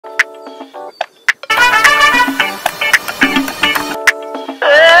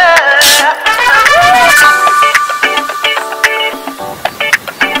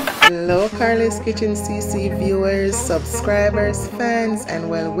Kitchen CC viewers, subscribers, fans, and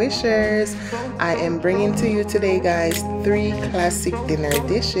well-wishers. I am bringing to you today, guys, 3 classic dinner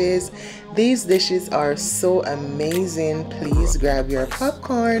dishes. These dishes are so amazing. Please grab your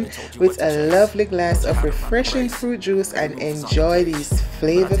popcorn with a lovely glass of refreshing fruit juice and enjoy these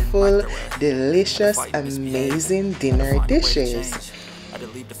flavorful, delicious, amazing dinner dishes.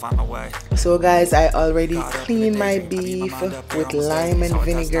 So guys, I already cleaned my beef with lime and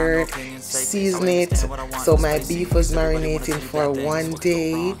vinegar, season it, so my beef was marinating for 1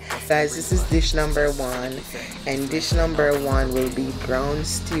 day. Guys, this is dish number 1, and dish number 1 will be brown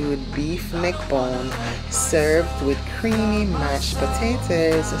stewed beef neck bone served with creamy mashed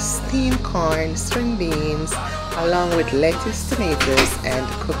potatoes, steamed corn, string beans, along with lettuce, tomatoes, and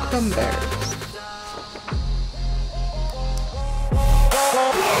cucumbers.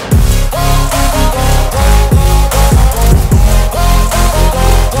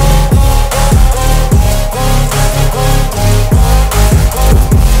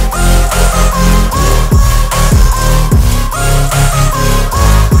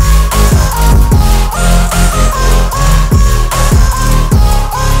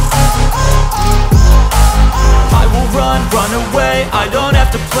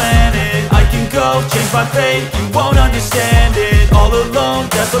 Change my fate, you won't understand it. All alone,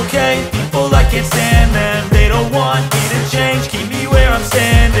 that's okay. People, I can't stand them. They don't want me to change, keep me where I'm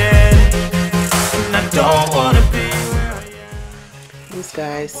standing. And I don't wanna be where I am. Yes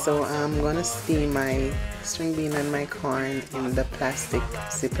guys, so I'm gonna steam my string bean and my corn in the plastic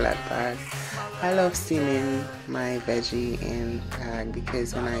Ziploc bag. I love steaming my veggie in bag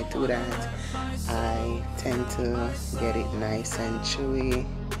because when I do that, I tend to get it nice and chewy.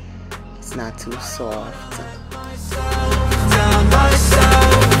 It's not too soft.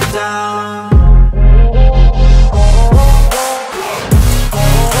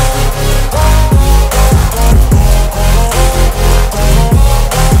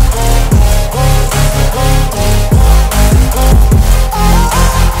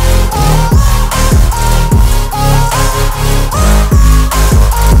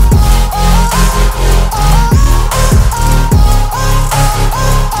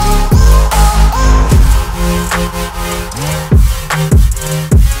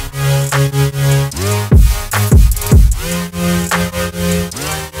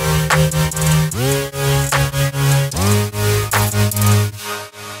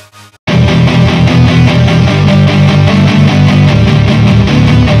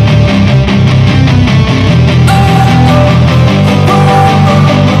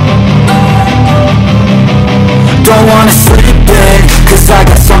 Don't wanna sleep in, cause I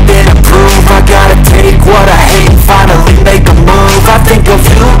got something to prove. I gotta take what I hate and finally make a move. I think of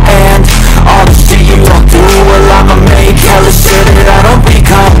you and all the shit you don't do. Well, I'ma make hella sure that I don't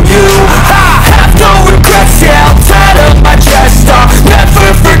become you. I have no regrets, yeah, I'll tie up my chest. I'll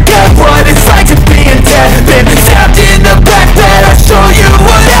never forget what it's like to be in debt. Been stabbed in the back bed, I'll show you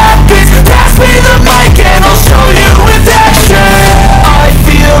what happens. Pass me the mic and I'll show you with action. I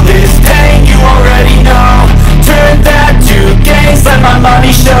feel this pain, you already know. Turn that to gains, let my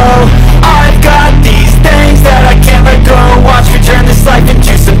money show. I've got these things that I can't let go. Watch me turn this life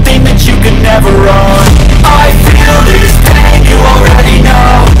into something that you could never own. I feel this pain, you already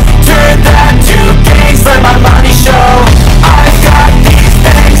know. Turn that to gains, let my money show. I've got these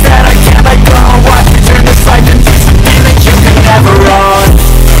things that I can't let go. Watch me turn this life into something that you could never own.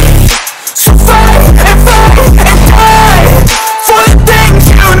 So fight and fight and die for the things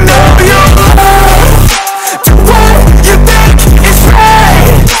you know you love. Do what you think is right,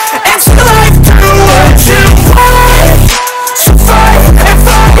 and to life do what you want. So fight and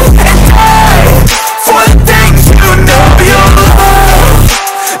die for the things you know you love.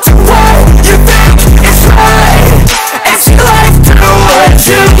 Do what you think is right, and to life do what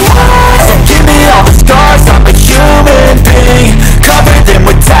you want. So give me all the scars, I'm a human being. Cover them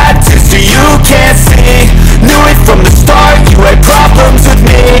with tattoos so you can't see. Knew it from the start, you had problems with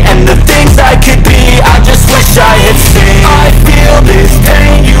me and the things I could be. I just wish I had seen. I feel this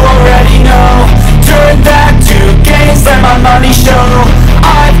pain, you already know. Turn that to gains, let my money show.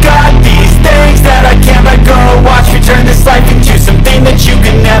 I've got these things that I can't let go. Watch me turn this life into something that you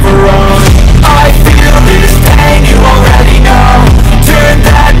can never own. I feel this pain, you already know. Turn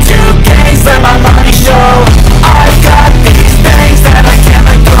that to gains, let my money show. I've got these things that I can't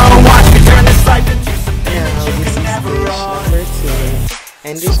let go. Watch me turn this life into something that you can never own.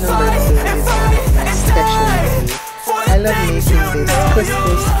 And dish number 2 is one of my specialty. I love making this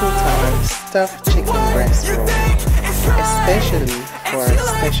CousCous Croutons Stuffed chicken breast roll, especially for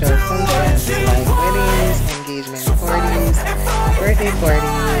special functions like weddings, engagement parties, birthday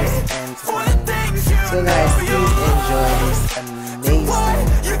parties, and So guys, please enjoy this amazing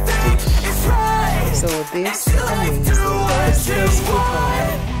dish. So this amazing CousCous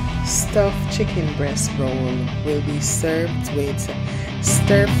Croutons stuffed chicken breast roll will be served with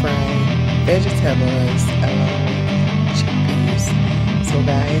stir-fried vegetables along with chickpeas. So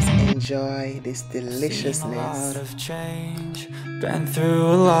guys, enjoy this deliciousness. Seen a lot of change, been through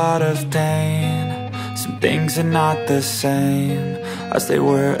a lot of pain. Some things are not the same as they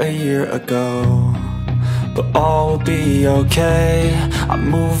were a year ago, but all will be okay. I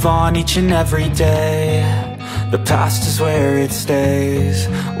move on each and every day. The past is where it stays,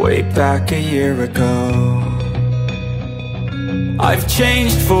 way back a year ago. I've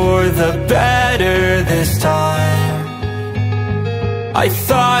changed for the better this time. I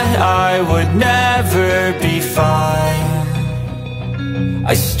thought I would never be fine.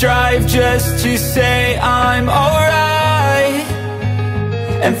 I strive just to say I'm alright,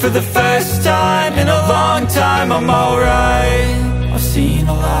 and for the first time in a long time I'm alright. I've seen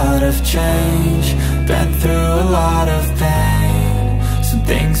a lot of change, been through a lot of pain. Some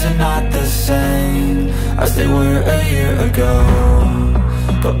things are not the same as they were a year ago,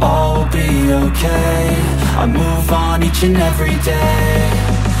 but all will be okay. I move on each and every day.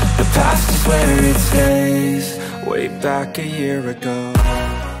 The past is where it stays, way back a year ago.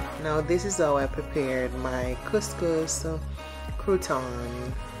 Now this is how I prepared my CousCous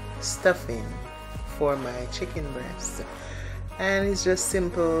Crouton stuffing for my chicken breast, and it's just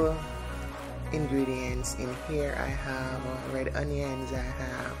simple ingredients. In here I have red onions, I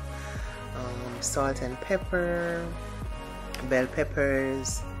have salt and pepper, bell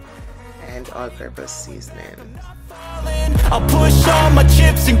peppers, and all-purpose seasoning. I'll push all my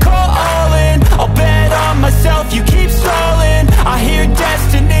chips and call all in. I'll bet on myself, you keep stalling. I hear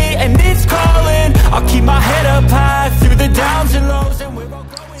destiny and it's calling. I'll keep my head up high through the downs and lows, and we're all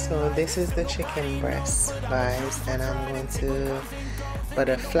going. So this is the chicken breast, guys, and I'm going to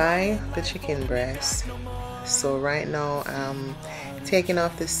butterfly the chicken breast. So right now I'm taking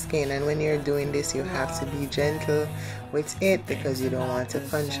off the skin, and when you're doing this you have to be gentle with it because you don't want to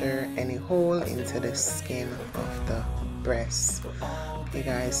puncture any hole into the skin of the breast. Okay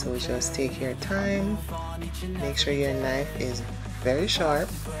guys, so just take your time, make sure your knife is very sharp,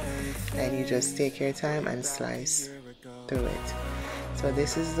 and you just take your time and slice through it. So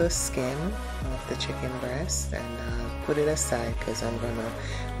this is the skin of the chicken breast, and I'll put it aside because I'm gonna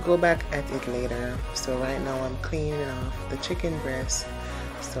go back at it later. So right now I'm cleaning off the chicken breast,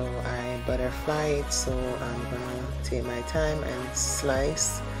 so I butterfly it. So I'm gonna take my time and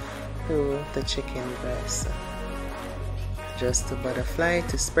slice through the chicken breast, just to butterfly,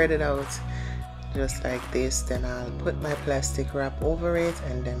 to spread it out just like this. Then I'll put my plastic wrap over it,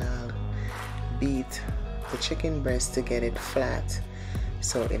 and then I'll beat the chicken breast to get it flat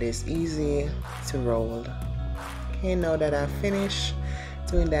so it is easy to roll. Okay, now that I've finished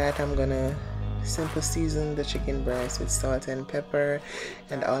doing that, I'm gonna simple season the chicken breast with salt and pepper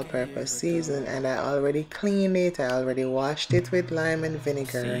and all-purpose season, and I already cleaned it, I already washed it with lime and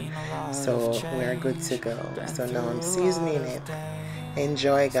vinegar, so we're good to go. So now I'm seasoning it.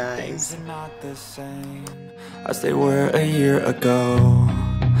 Enjoy guys. Not the same as they were a year ago,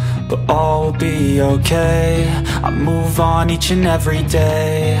 but all will be okay. I move on each and every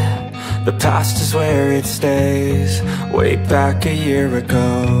day. The past is where it stays, way back a year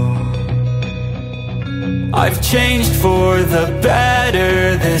ago. I've changed for the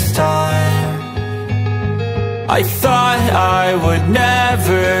better this time. I thought I would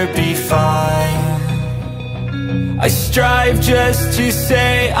never be fine. I strive just to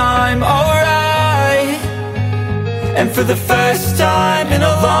say I'm alright, and for the first time in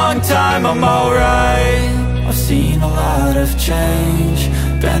a long time I'm alright. I've seen a lot of change,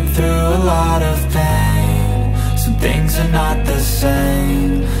 been through a lot of pain. Some things are not the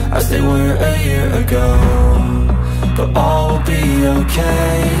same as they were a year ago, but all will be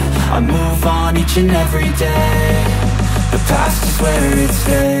okay. I move on each and every day. The past is where it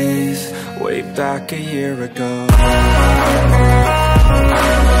stays, way back a year ago.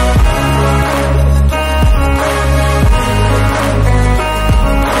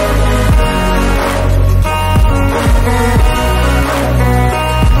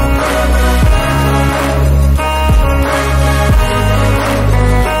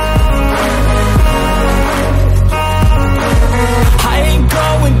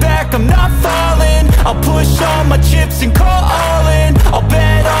 I'm not falling, I'll push all my chips and call all in. I'll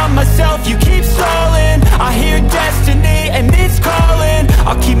bet on myself, you keep stalling. I hear destiny and it's calling.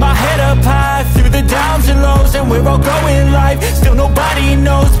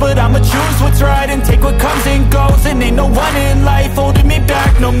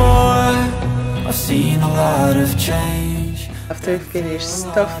 lot of change. After finished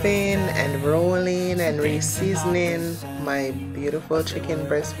stuffing and rolling and re-seasoning my beautiful chicken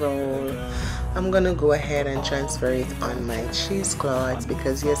breast roll, I'm gonna go ahead and transfer it on my cheesecloth,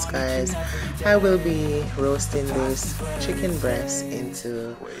 because yes guys, I will be roasting this chicken breast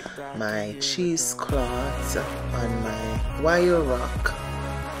into my cheesecloth on my wire rack.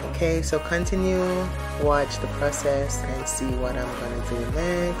 Okay, so continue, watch the process and see what I'm gonna do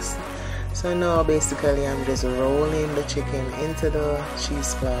next. So now basically I'm just rolling the chicken into the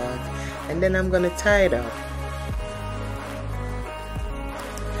cheesecloth and then I'm gonna tie it up.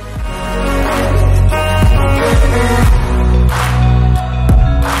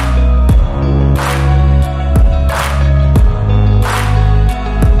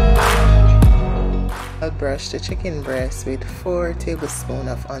 I'll brush the chicken breast with 4 tablespoons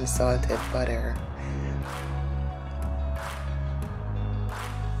of unsalted butter.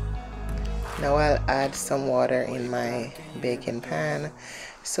 Now I'll add some water in my baking pan,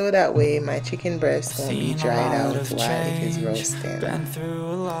 so that way my chicken breast won't be dried out while it is roasting. Been through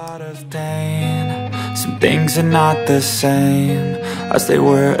a lot of pain. Some things are not the same as they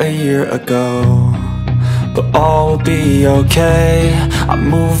were a year ago, but all will be okay. I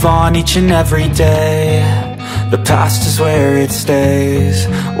move on each and every day. The past is where it stays,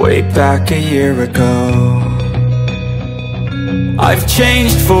 way back a year ago. I've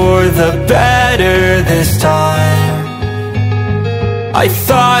changed for the better this time. I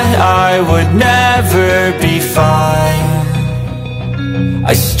thought I would never be fine.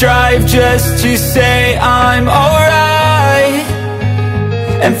 I strive just to say I'm alright,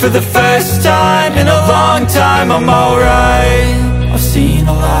 and for the first time in a long time I'm alright. I've seen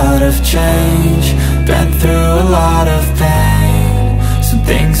a lot of change, been through a lot of pain. Some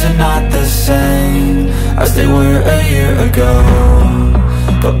things are not the same as they were a year ago,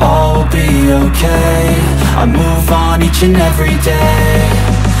 but all will be okay. I move on each and every day.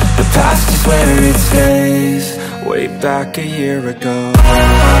 The past is where it stays, way back a year ago.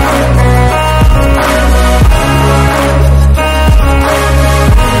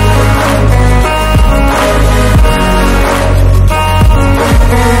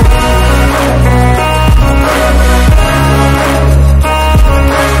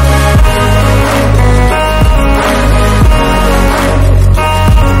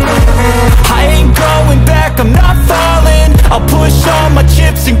 I'm not falling, I'll push all my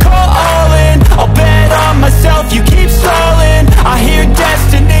chips and call all in. I'll bet on myself, you keep stalling. I hear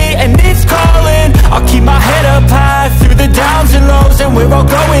destiny and it's calling. I'll keep my head up high through the downs and lows, and we're all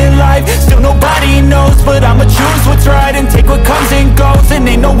going life. Still nobody knows, but I'ma choose what's right and take what comes and goes. And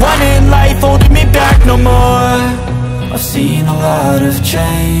ain't no one in life holding me back no more. I've seen a lot of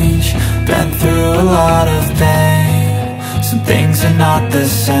change, been through a lot of pain. Some things are not the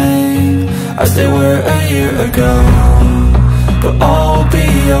same as they were a year ago, but all will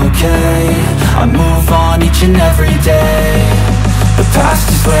be okay. I move on each and every day. The past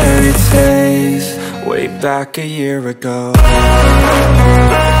is where it stays, way back a year ago.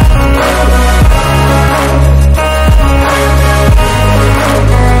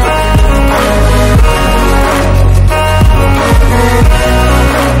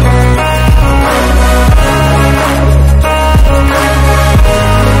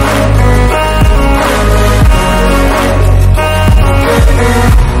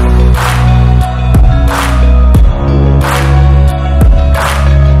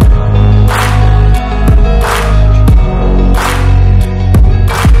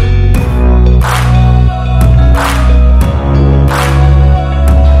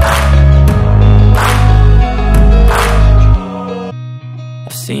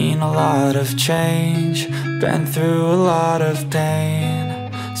 Change, been through a lot of pain.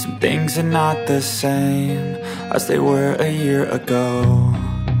 Some things are not the same as they were a year ago,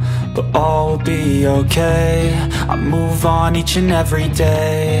 but all will be okay. I move on each and every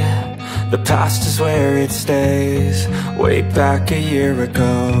day. The past is where it stays, way back a year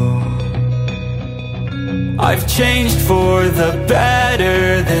ago. I've changed for the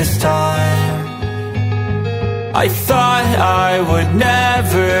better this time. I thought I would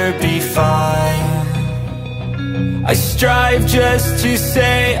never be fine. I strive just to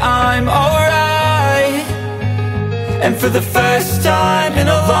say I'm alright, and for the first time in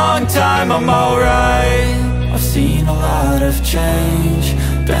a long time I'm alright. I've seen a lot of change,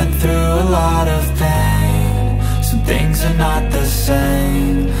 been through a lot of pain. Some things are not the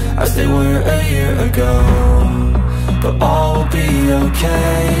same as they were a year ago, but all will be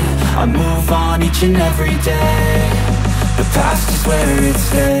okay. I move on each and every day. The past is where it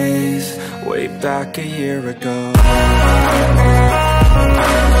stays, way back a year ago.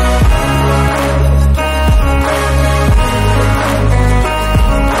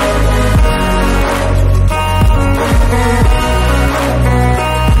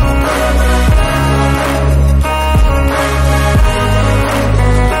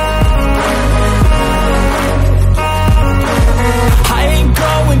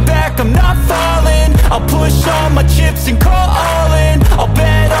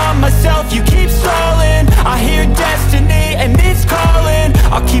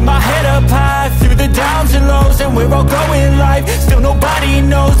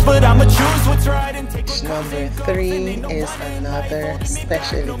 what's right and take what comes Number and goes. 3 And ain't no is one in life another holding me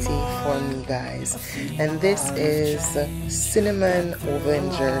back no specialty more. for me, guys, and this is cinnamon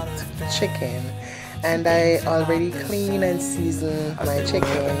oven jerked chicken. And I already clean and season my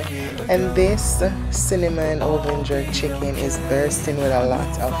chicken, and this cinnamon oven jerked chicken is bursting with a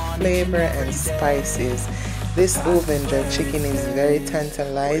lot of flavor and spices. This oven jerked chicken is very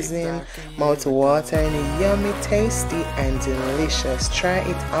tantalizing, mouth-watering, yummy, tasty, and delicious. Try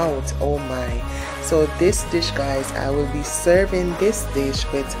it out, oh my. So this dish, guys, I will be serving this dish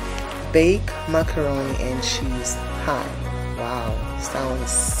with baked macaroni and cheese pie. Wow, sounds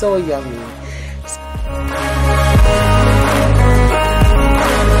so yummy.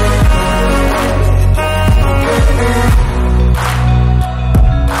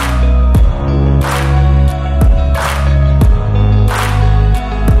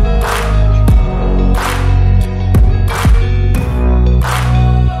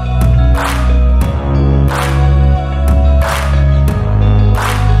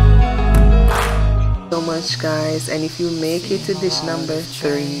 So much, guys, and if you make it to dish number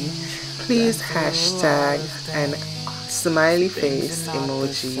 3, please hashtag and smiley face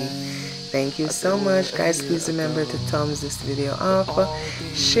emoji. Thank you so much, guys. Please remember to thumbs this video up,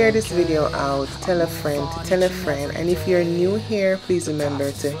 share this video out, tell a friend to tell a friend, and if you're new here, please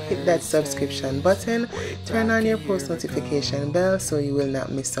remember to hit that subscription button, turn on your post notification bell so you will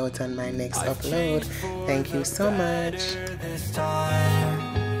not miss out on my next upload. Thank you so much.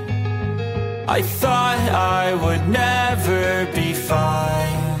 I thought I would never be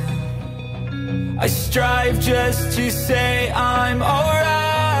fine. I strive just to say I'm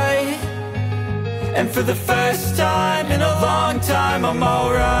alright. And for the first time in a long time I'm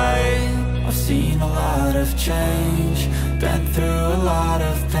alright. I've seen a lot of change, been through a lot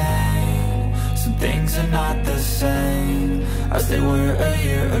of pain. Some things are not the same as they were a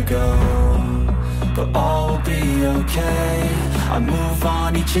year ago, but all will be okay. I move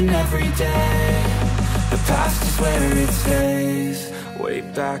on each and every day. The past is where it stays, way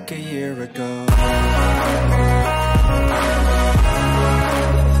back a year ago.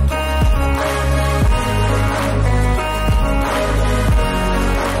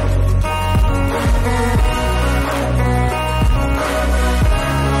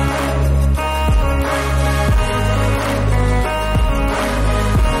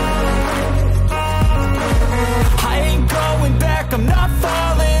 I'm not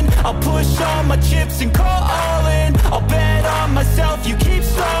falling. I'll push all my chips and call all in. I'll bet on myself, you keep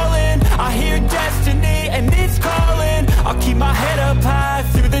stalling. I hear destiny and it's calling. I'll keep my head up high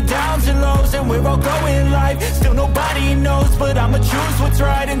through the downs and lows, and where I'll go in life, still nobody knows. But I'ma choose what's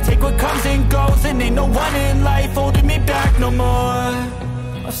right and take what comes and goes. And ain't no one in life holding me back no more.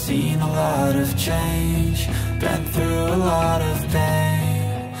 I've seen a lot of change, been through a lot of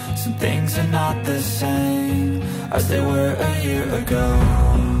pain. Some things are not the same as they were a year ago,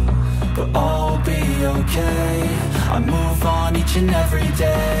 but all will be okay. I move on each and every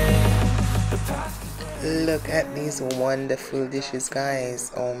day. The past. Look at these wonderful dishes,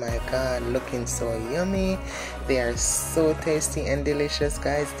 guys. Oh my god, looking so yummy. They are so tasty and delicious,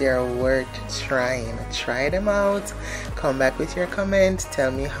 guys. They are worth trying. Try them out, come back with your comment, tell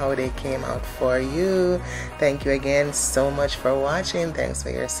me how they came out for you. Thank you again so much for watching. Thanks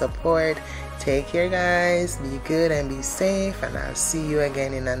for your support. Take care, guys. Be good and be safe, and I'll see you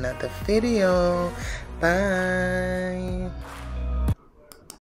again in another video. Bye.